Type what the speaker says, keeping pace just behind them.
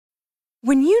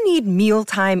When you need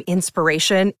mealtime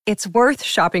inspiration, it's worth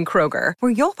shopping Kroger,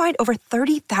 where you'll find over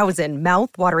 30,000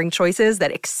 mouth-watering choices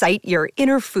that excite your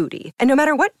inner foodie. And no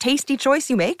matter what tasty choice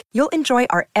you make, you'll enjoy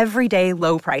our everyday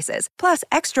low prices, plus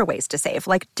extra ways to save,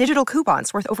 like digital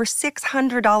coupons worth over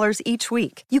 $600 each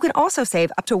week. You can also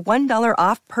save up to $1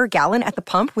 off per gallon at the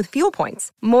pump with fuel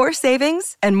points. More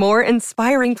savings and more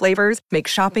inspiring flavors make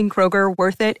shopping Kroger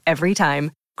worth it every time.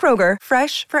 Kroger,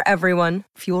 fresh for everyone.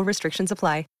 Fuel restrictions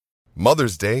apply.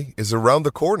 Mother's Day is around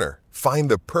the corner.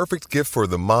 Find the perfect gift for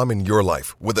the mom in your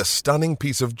life with a stunning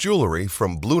piece of jewelry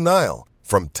from Blue Nile.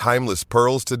 From timeless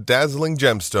pearls to dazzling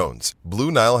gemstones,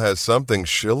 Blue Nile has something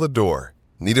she'll adore.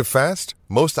 Need it fast?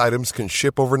 Most items can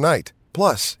ship overnight.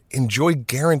 Plus, enjoy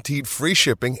guaranteed free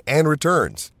shipping and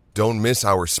returns. Don't miss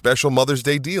our special Mother's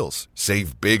Day deals.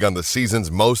 Save big on the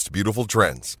season's most beautiful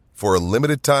trends. For a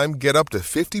limited time, get up to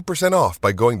 50% off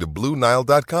by going to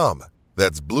BlueNile.com.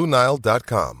 That's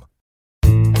BlueNile.com.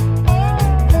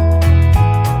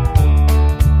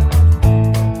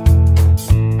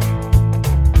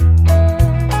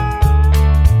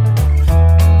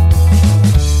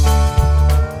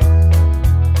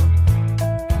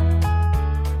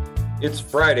 It's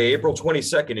Friday, April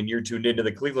 22nd, and you're tuned into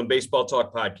the Cleveland Baseball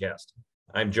Talk podcast.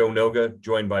 I'm Joe Noga,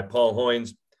 joined by Paul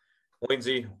Hoynes.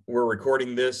 Hoynesy, we're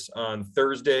recording this on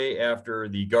Thursday after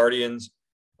the Guardians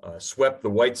swept the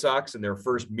White Sox in their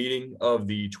first meeting of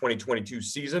the 2022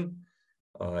 season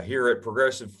here at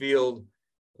Progressive Field,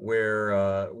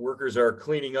 where workers are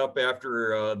cleaning up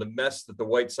after the mess that the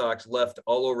White Sox left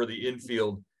all over the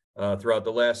infield throughout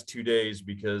the last 2 days,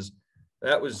 because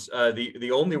that was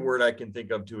the only word I can think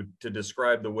of to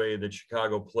describe the way that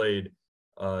Chicago played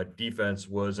defense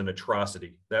was an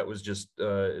atrocity. That was just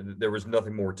there was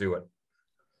nothing more to it.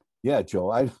 Yeah,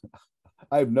 Joe,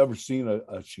 I've never seen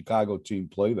a Chicago team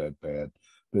play that bad,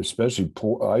 especially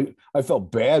poor. I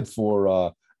felt bad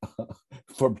for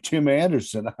Tim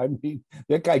Anderson. I mean,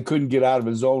 that guy couldn't get out of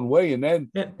his own way, and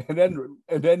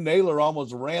then Naylor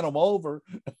almost ran him over.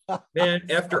 Man,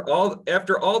 after all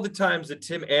the times that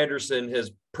Tim Anderson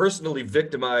has personally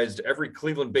victimized every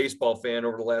Cleveland baseball fan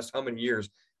over the last how many years,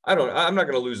 I'm not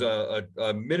going to lose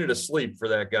a minute of sleep for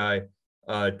that guy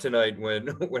tonight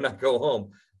when I go home.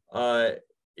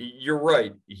 You're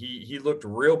right. He looked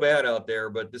real bad out there,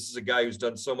 but this is a guy who's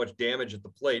done so much damage at the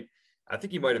plate. I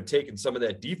think he might have taken some of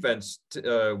that defense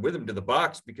with him to the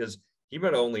box, because he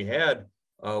might have only had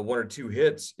one or two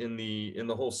hits in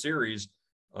the whole series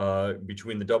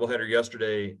between the doubleheader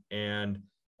yesterday and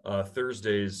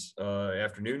Thursday's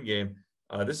afternoon game.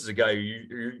 This is a guy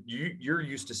you're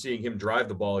used to seeing him drive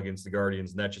the ball against the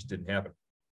Guardians, and that just didn't happen.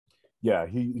 Yeah,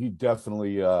 he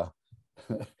definitely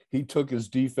he took his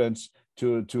defense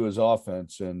to his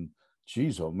offense, and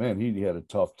geez, oh man, he had a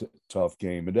tough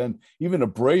game. And then even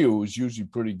Abreu was usually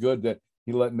pretty good, that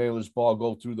he let Naylor's ball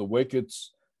go through the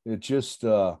wickets. It just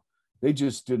they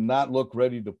just did not look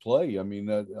ready to play. I mean,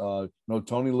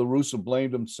 Tony La Russa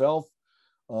blamed himself,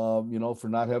 for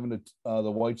not having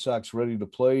the White Sox ready to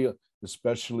play,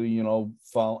 especially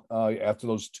after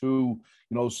those two,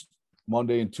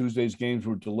 Monday and Tuesday's games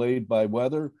were delayed by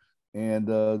weather, and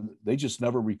they just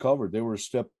never recovered. They were a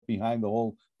step behind the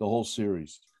whole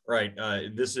series. Right.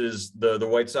 This is the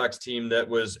White Sox team that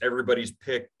was everybody's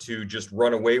pick to just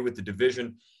run away with the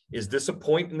division. Is this a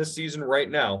point in the season right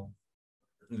now?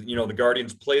 The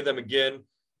Guardians play them again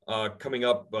coming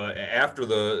up after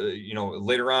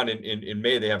later on in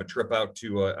May. They have a trip out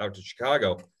to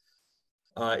Chicago.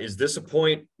 Is this a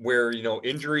point where,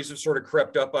 injuries have sort of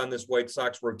crept up on this White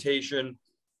Sox rotation?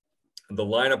 The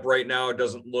lineup right now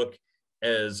doesn't look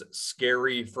as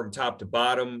scary from top to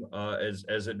bottom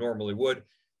as it normally would.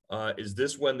 Is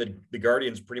this when the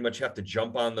Guardians pretty much have to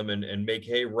jump on them and make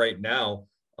hay right now,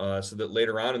 so that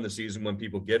later on in the season, when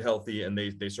people get healthy and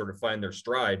they sort of find their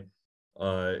stride,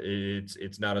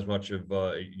 it's not as much of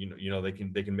they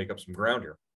can make up some ground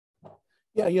here.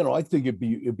 Yeah, I think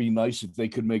it'd be nice if they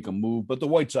could make a move, but the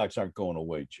White Sox aren't going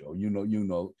away, Joe.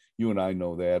 You and I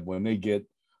know that when they get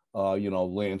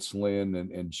Lance Lynn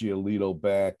and Giolito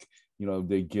back,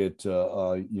 they get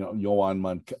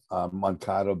Yoan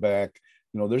Moncada back.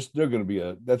 That's going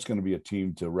to be a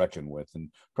team to reckon with, and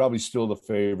probably still the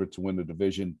favorite to win the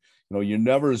division. You're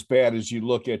never as bad as you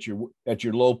look at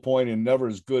your low point, and never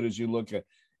as good as you look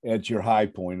at your high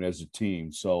point as a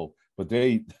team. So, but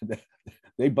they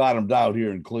bottomed out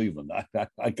here in Cleveland.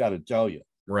 I got to tell you.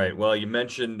 Right. Well, you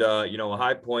mentioned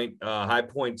high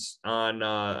points on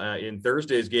in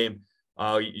Thursday's game.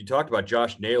 You talked about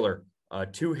Josh Naylor,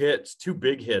 2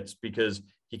 big hits, because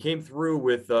he came through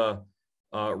with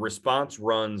response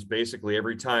runs basically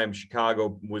every time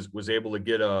Chicago was able to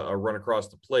get a run across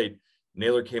the plate.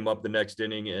 Naylor came up the next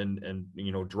inning and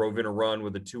drove in a run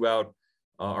with a 2-out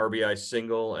RBI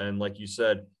single, and like you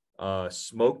said,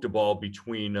 smoked a ball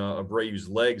between Abreu's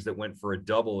legs that went for a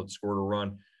double. It scored a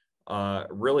run.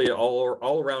 Really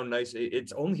all around nice.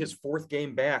 It's only his 4th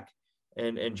game back,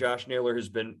 and Josh Naylor has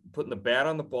been putting the bat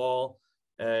on the ball,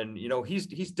 and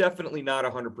he's definitely not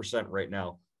 100% right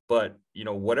now, but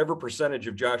whatever percentage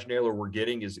of Josh Naylor we're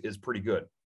getting is pretty good.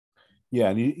 Yeah,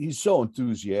 and he's so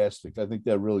enthusiastic. I think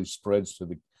that really spreads to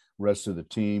the rest of the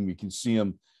team. You can see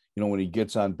him, when he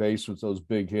gets on base with those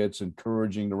big hits,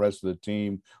 encouraging the rest of the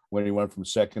team. When he went from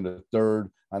second to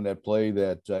third on that play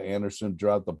that Anderson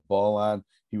dropped the ball on,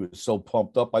 he was so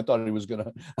pumped up. I thought he was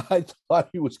gonna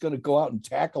go out and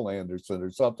tackle Anderson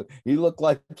or something. He looked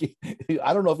like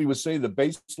I don't know if he was saying the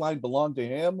baseline belonged to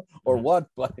him or what,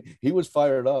 but he was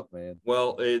fired up, man.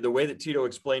 Well, the way that Tito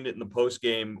explained it in the post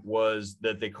game was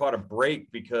that they caught a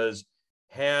break because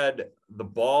had the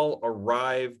ball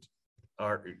arrived.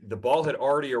 The ball had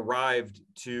already arrived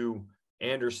to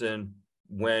Anderson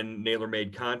when Naylor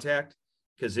made contact,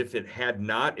 because if it had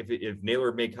not, if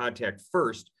Naylor made contact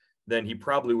first, then he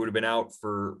probably would have been out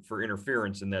for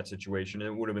interference in that situation,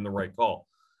 and it would have been the right call.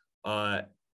 More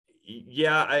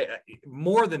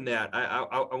than that,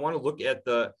 I want to look at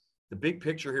the big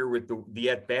picture here with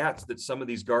the at-bats that some of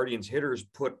these Guardians hitters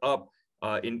put up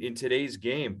in today's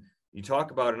game. You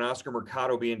talk about an Oscar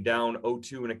Mercado being down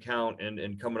 0-2 in a count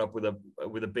and coming up with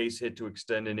a base hit to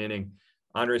extend an inning.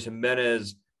 Andres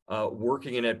Jimenez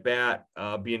working in at bat,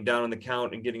 being down in the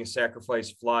count and getting a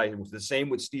sacrifice fly. It was the same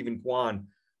with Stephen Kwan,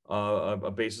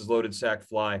 a bases loaded sac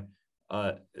fly.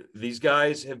 These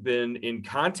guys have been in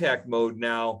contact mode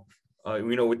now.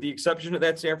 With the exception of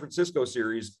that San Francisco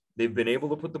series, they've been able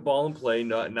to put the ball in play.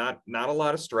 Not a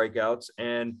lot of strikeouts,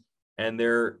 and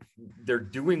they're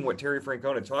doing what Terry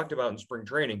Francona talked about in spring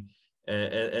training,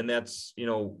 and that's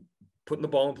putting the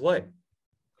ball in play.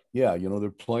 Yeah,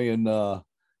 they're playing.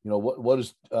 What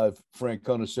does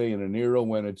Francona say in an era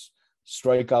when it's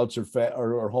strikeouts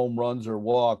or home runs or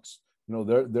walks?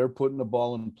 They're putting the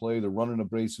ball in play. They're running the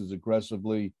bases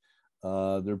aggressively.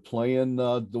 They're playing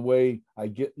the way I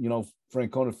get.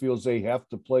 Francona feels they have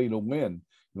to play to win.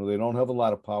 They don't have a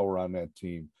lot of power on that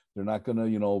team. They're not going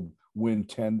to win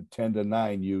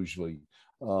 10-9 usually.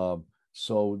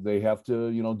 So they have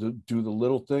to, do the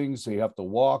little things. They have to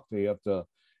walk. They have to,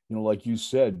 like you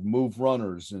said, move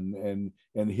runners and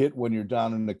hit when you're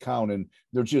down in the count. And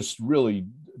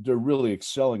they're really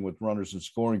excelling with runners in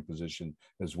scoring position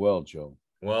as well, Joe.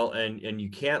 Well, and you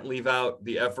can't leave out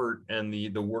the effort and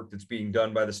the work that's being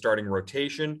done by the starting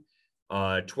rotation.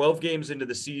 12 games into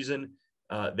the season,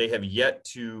 they have yet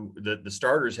to, the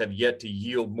starters have yet to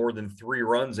yield more than 3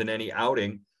 runs in any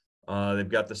outing. They've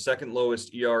got the second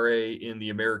lowest ERA in the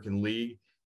American League,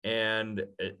 and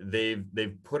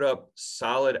they've put up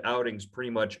solid outings, pretty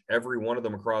much every one of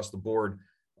them across the board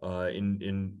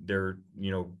in their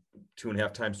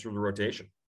 2.5 times through the rotation.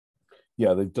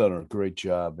 Yeah, they've done a great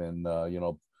job, and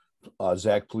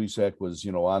Zach Plesac was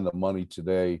on the money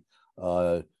today.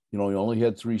 He only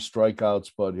had 3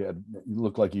 strikeouts, but he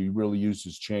looked like he really used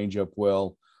his changeup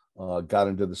well. Got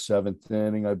into the 7th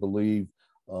inning, I believe.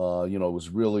 Was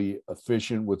really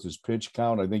efficient with his pitch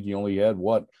count. I think he only had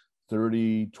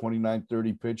 30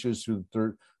 pitches through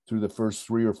the first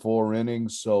 3 or 4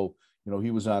 innings. So,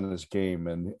 he was on his game,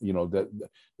 and that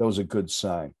was a good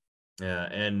sign. Yeah,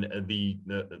 and the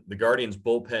Guardians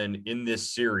bullpen in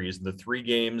this series, the 3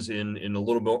 games in a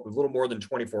little more than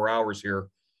 24 hours here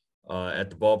at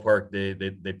the ballpark.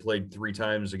 They played 3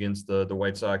 times against the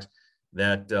White Sox.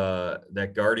 That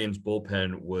Guardians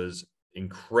bullpen was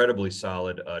incredibly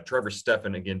solid. Trevor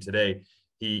Stephan again today.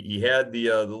 He had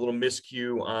the little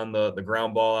miscue on the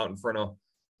ground ball out in front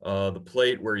of the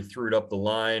plate where he threw it up the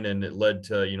line, and it led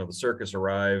to the circus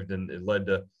arrived, and it led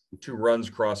to 2 runs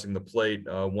crossing the plate,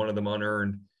 one of them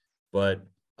unearned. But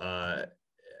I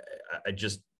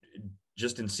just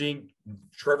in seeing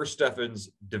Trevor Stephan's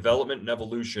development and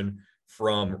evolution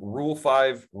from Rule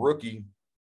 5 rookie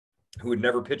who had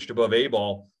never pitched above A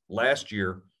ball last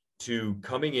year to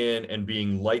coming in and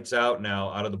being lights out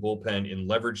now out of the bullpen in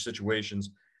leverage situations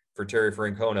for Terry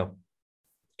Francona,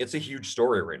 it's a huge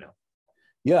story right now.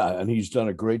 Yeah, and he's done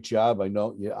a great job. I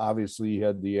know, obviously he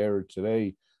had the error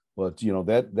today, but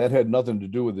that had nothing to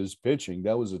do with his pitching.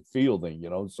 That was a fielding,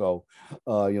 so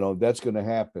that's going to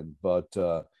happen. But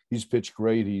he's pitched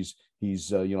great. He's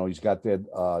got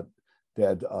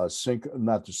that sinker,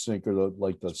 not the sinker,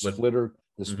 the splitter,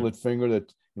 the split finger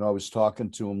that I was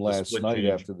talking to him last night change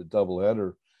after the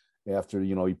doubleheader, after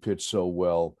he pitched so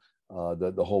well.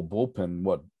 The whole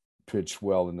bullpen pitched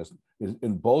well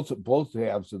in both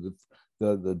halves of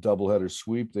the doubleheader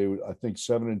sweep. They were, I think,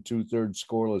 7 2/3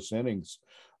 scoreless innings.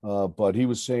 But he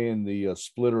was saying the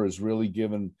splitter has really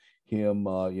given him,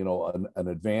 an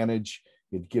advantage.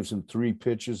 It gives him 3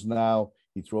 pitches now.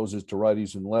 He throws it to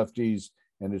righties and lefties,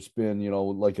 and it's been,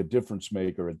 like a difference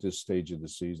maker at this stage of the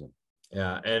season.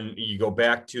 Yeah, and you go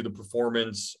back to the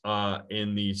performance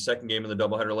in the second game of the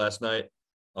doubleheader last night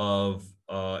of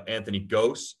Anthony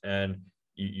Gose, and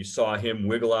you saw him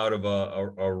wiggle out of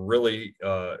a really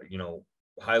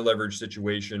high leverage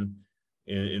situation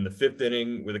in the 5th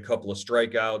inning with a couple of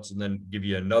strikeouts, and then give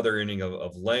you another inning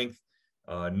of length,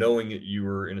 knowing that you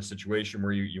were in a situation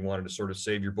where you wanted to sort of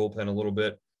save your bullpen a little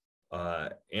bit.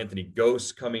 Anthony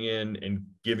Gose coming in and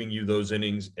giving you those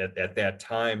innings at that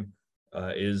time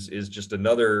is just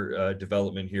another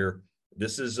development here.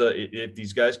 This is if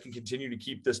these guys can continue to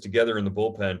keep this together in the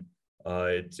bullpen,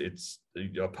 it's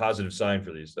a positive sign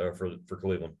for these for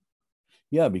Cleveland.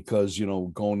 Yeah, because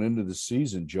going into the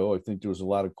season, Joe, I think there was a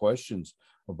lot of questions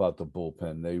about the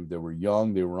bullpen. They were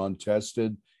young, they were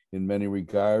untested in many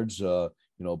regards.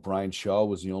 Brian Shaw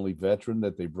was the only veteran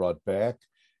that they brought back,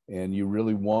 and you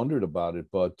really wondered about it.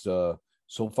 But so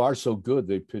far, so good.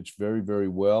 They pitched very, very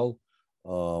well.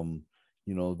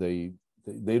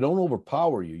 They don't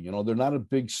overpower you. They're not a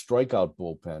big strikeout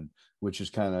bullpen, which is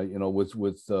kind of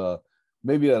with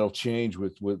maybe that'll change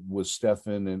with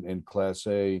Stephan and Class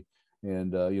A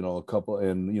and a couple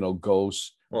and Gose.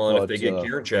 Well, and if they get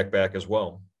Karinchak back as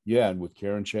well. Yeah, and with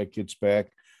Karinchak gets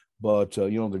back, but they're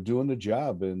doing the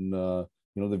job, and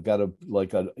they've got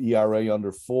an ERA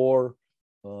under 4,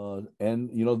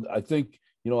 and I think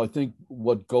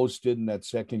what Gose did in that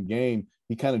second game,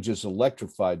 he kind of just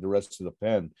electrified the rest of the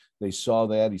pen. They saw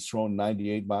that he's throwing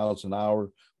 98 miles an hour,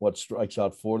 strikes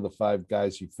out 4 of the 5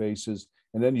 guys he faces,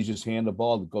 and then you just hand the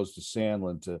ball that goes to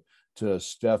Sandlin, to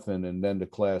Stephan, and then to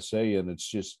Class A, and it's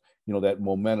just that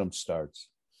momentum starts.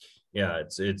 Yeah,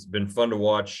 it's been fun to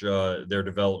watch their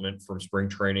development from spring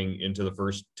training into the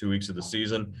first 2 weeks of the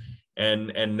season,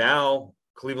 and now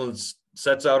Cleveland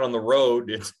sets out on the road.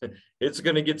 It's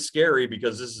going to get scary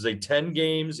because this is a 10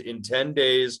 games in 10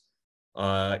 days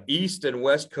East and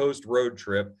West Coast road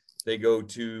trip. They go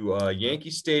to Yankee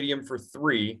Stadium for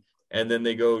 3, and then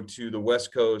they go to the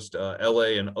West Coast,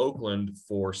 LA and Oakland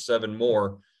for 7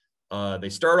 more. They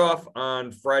start off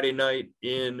on Friday night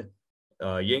in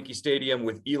Yankee Stadium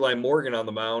with Eli Morgan on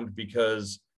the mound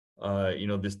because,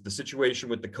 the situation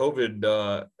with the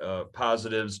COVID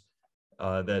positives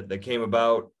that came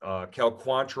about. Cal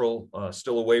Quantrill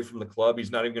still away from the club.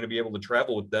 He's not even going to be able to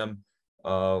travel with them,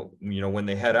 when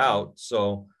they head out.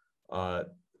 So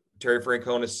Terry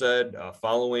Francona said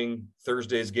following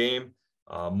Thursday's game,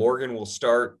 Morgan will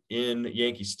start in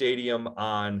Yankee Stadium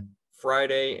on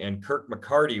Friday, and Kirk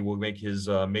McCarty will make his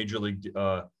major league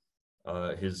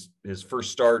his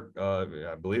first start.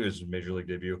 I believe his major league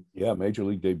debut. Yeah, major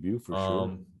league debut for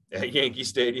sure. At Yankee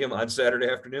Stadium on Saturday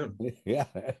afternoon. Yeah,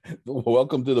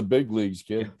 welcome to the big leagues,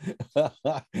 kid.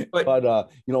 But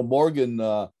Morgan,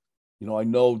 I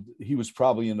know he was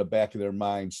probably in the back of their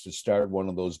minds to start one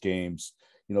of those games.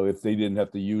 If they didn't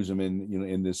have to use him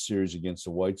in this series against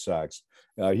the White Sox,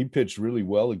 he pitched really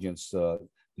well against the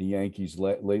Yankees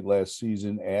late last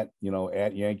season at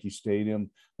Yankee Stadium.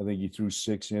 I think he threw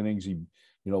 6 innings. He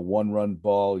 1-run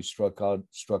ball. He struck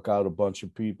out a bunch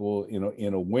of people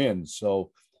in a win.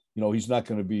 So he's not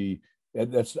going to be. I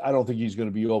don't think he's going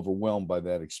to be overwhelmed by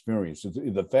that experience.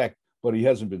 The fact, but he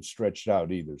hasn't been stretched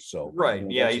out either. So right,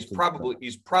 yeah, he's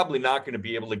probably not going to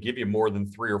be able to give you more than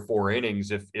 3 or 4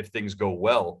 innings if things go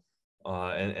well,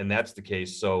 and that's the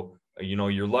case. So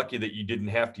you're lucky that you didn't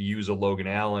have to use a Logan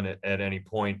Allen at any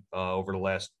point over the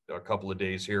last couple of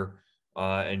days here,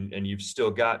 and you've still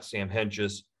got Sam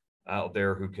Hentges out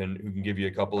there who can give you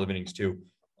a couple of innings too.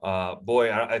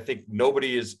 Boy, I think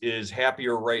nobody is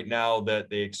happier right now that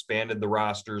they expanded the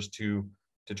rosters to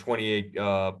 28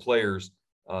 players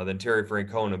than Terry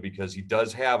Francona, because he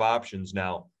does have options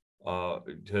now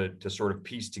to sort of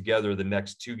piece together the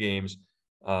next 2 games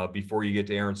before you get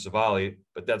to Aaron Civale.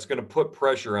 But that's going to put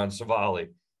pressure on Civale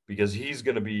because he's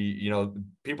going to be,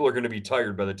 people are going to be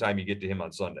tired by the time you get to him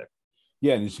on Sunday.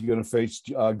 Yeah, and he's going to face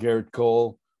Garrett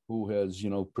Cole, who has,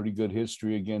 pretty good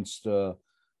history against the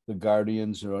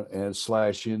Guardians and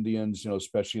 / Indians,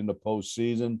 especially in the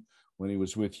postseason when he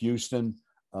was with Houston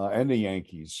and the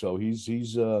Yankees. So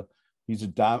he's a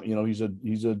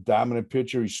dominant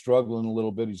pitcher. He's struggling a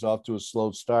little bit. He's off to a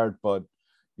slow start, but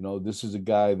this is a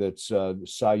guy that's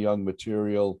Cy Young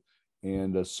material,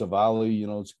 and Civale.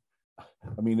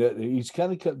 He's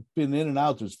kind of been in and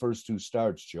out his first 2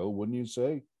 starts. Joe, wouldn't you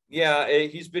say? Yeah,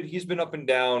 he's been up and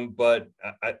down, but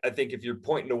I think if you're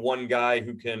pointing to one guy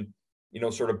who can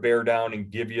sort of bear down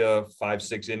and give you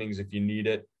 5-6 innings if you need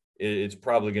it, it's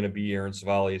probably going to be Aaron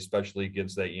Civale, especially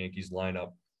against that Yankees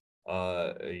lineup.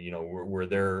 Where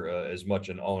they're as much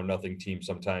an all or nothing team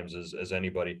sometimes as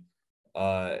anybody.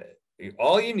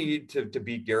 All you need to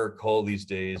beat Garrett Cole these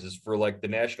days is for like the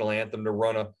national anthem to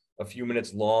run a few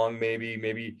minutes long.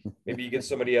 Maybe you get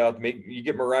somebody out, you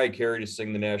get Mariah Carey to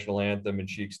sing the national anthem and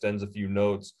she extends a few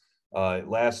notes. It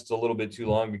lasts a little bit too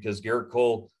long because Garrett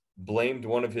Cole blamed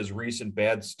one of his recent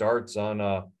bad starts on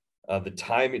the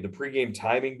pregame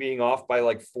timing being off by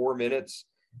like 4 minutes.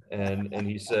 And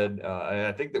he said,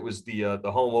 I think that was the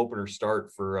home opener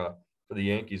start for the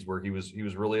Yankees where he was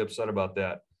really upset about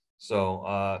that.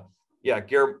 So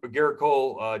Garrett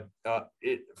Cole,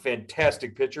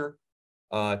 fantastic pitcher,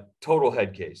 total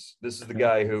head case. This is the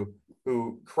guy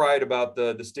who cried about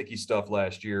the sticky stuff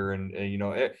last year, and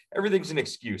everything's an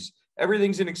excuse.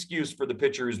 Everything's an excuse for the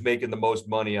pitcher who's making the most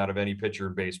money out of any pitcher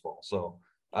in baseball. So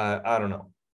I don't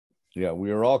know. Yeah,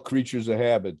 we are all creatures of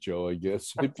habit, Joe. I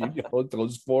guess if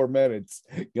those 4 minutes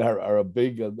are a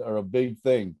big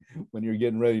thing when you're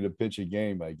getting ready to pitch a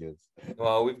game, I guess.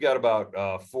 Well, we've got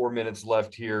about 4 minutes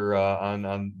left here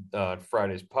on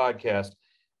Friday's podcast.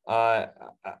 I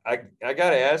got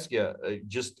to ask you,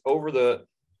 just over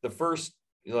the first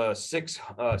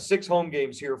six home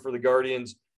games here for the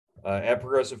Guardians at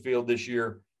Progressive Field this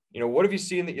year, what have you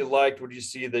seen that you liked? What did you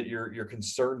see that you're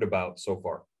concerned about so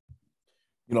far?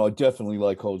 I definitely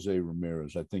like Jose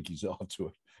Ramirez. I think he's off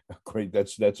to a great.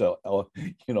 That's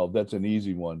an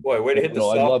easy one. Boy, way to hit the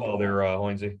softball there,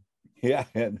 Hoynesy. Yeah,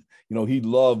 and he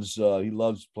loves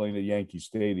playing at Yankee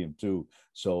Stadium too.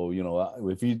 So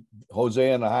if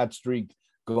Jose on a hot streak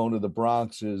going to the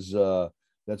Bronx is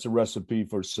that's a recipe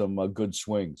for some good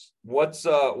swings. What's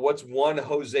one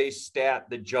Jose stat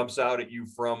that jumps out at you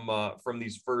from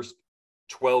these first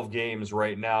 12 games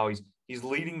right now? He's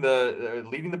leading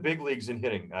the big leagues in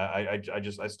hitting.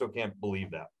 I still can't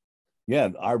believe that. Yeah,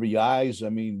 RBIs. I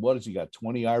mean, what has he got?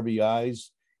 20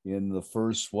 RBIs in the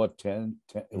first 10,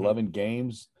 11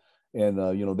 games, and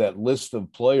that list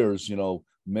of players.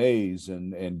 Mays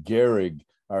and Gehrig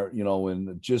are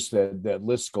and just that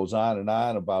list goes on and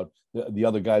on about the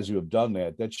other guys who have done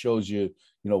that. That shows you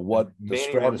what the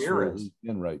stratosphere is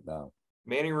in right now.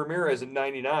 Manny Ramirez at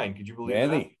 99. Could you believe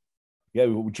that? Yeah,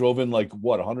 we drove in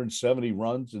 170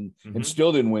 runs and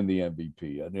still didn't win the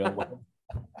MVP.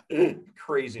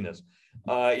 Craziness.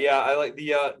 I like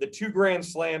the 2 grand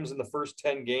slams in the first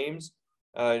 10 games,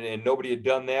 and nobody had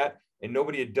done that, and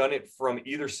nobody had done it from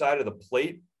either side of the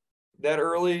plate that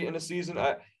early in the season.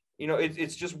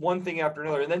 It's just one thing after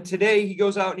another. And then today he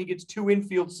goes out and he gets 2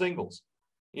 infield singles.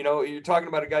 You're talking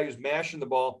about a guy who's mashing the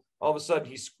ball. All of a sudden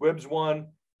he squibs one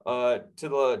to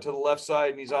the left side,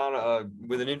 and he's on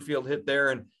with an infield hit there,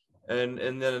 and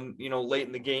then late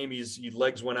in the game he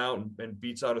legs one out and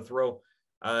beats out a throw,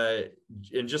 and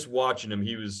just watching him,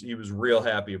 he was real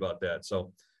happy about that.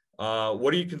 So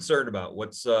what are you concerned about?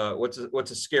 What's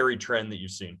a scary trend that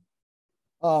you've seen?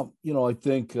 I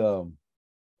think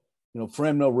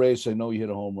Franmil Reyes, I know he hit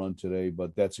a home run today,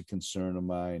 but that's a concern of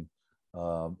mine.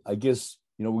 I guess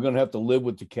we're going to have to live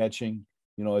with the catching.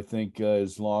 I think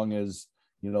as long as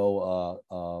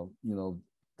the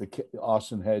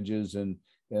Austin Hedges and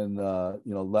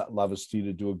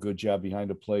Lavastida do a good job behind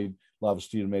the plate.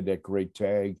 Lavastida made that great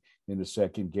tag in the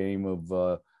second game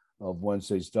of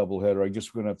Wednesday's doubleheader. I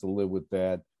guess we're gonna have to live with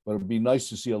that. But it'd be nice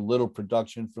to see a little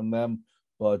production from them.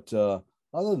 But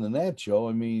other than that, Joe,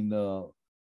 I mean,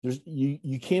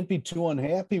 you can't be too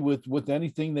unhappy with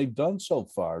anything they've done so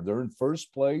far. They're in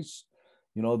first place.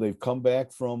 They've come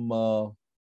back from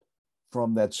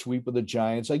that sweep of the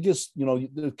Giants. I guess,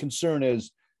 the concern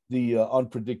is the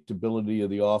unpredictability of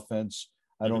the offense.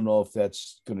 I don't know if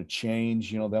that's going to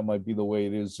change. That might be the way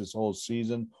it is this whole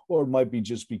season, or it might be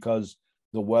just because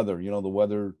the weather,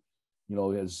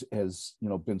 has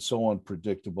been so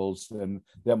unpredictable, and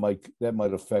that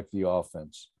might affect the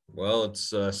offense. Well,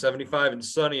 it's 75 and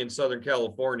sunny in Southern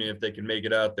California. If they can make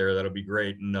it out there, that'll be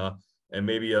great. And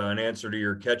maybe an answer to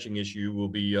your catching issue will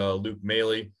be Luke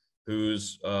Maile,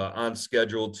 who's on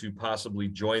schedule to possibly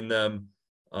join them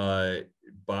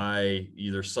by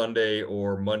either Sunday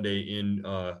or Monday in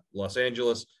Los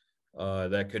Angeles.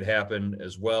 That could happen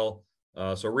as well.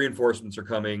 So reinforcements are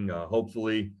coming.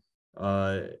 Hopefully,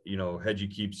 Hedgie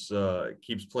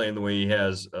keeps playing the way he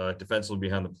has defensively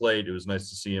behind the plate. It was nice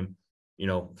to see him,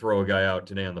 throw a guy out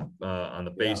today on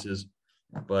the bases.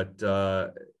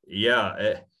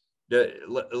 Yeah. But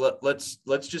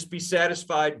let's just be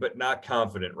satisfied but not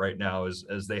confident right now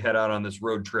as they head out on this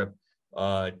road trip.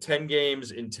 10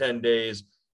 games in 10 days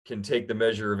can take the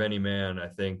measure of any man. I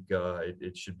think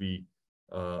it should be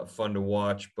fun to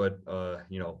watch, but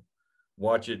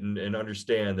watch it and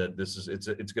understand that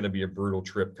it's going to be a brutal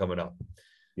trip coming up.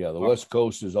 Yeah, the West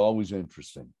Coast is always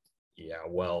interesting. Yeah,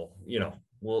 well,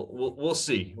 we'll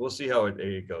see. We'll see how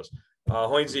it goes.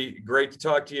 Hoynesy, great to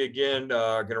talk to you again.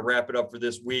 Going to wrap it up for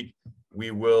this week.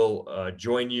 We will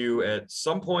join you at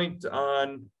some point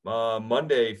on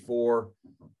Monday for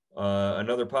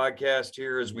another podcast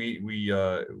here as we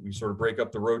sort of break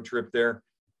up the road trip there.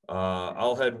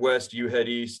 I'll head west, you head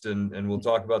east, and we'll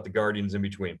talk about the Guardians in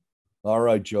between. All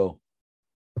right, Joe.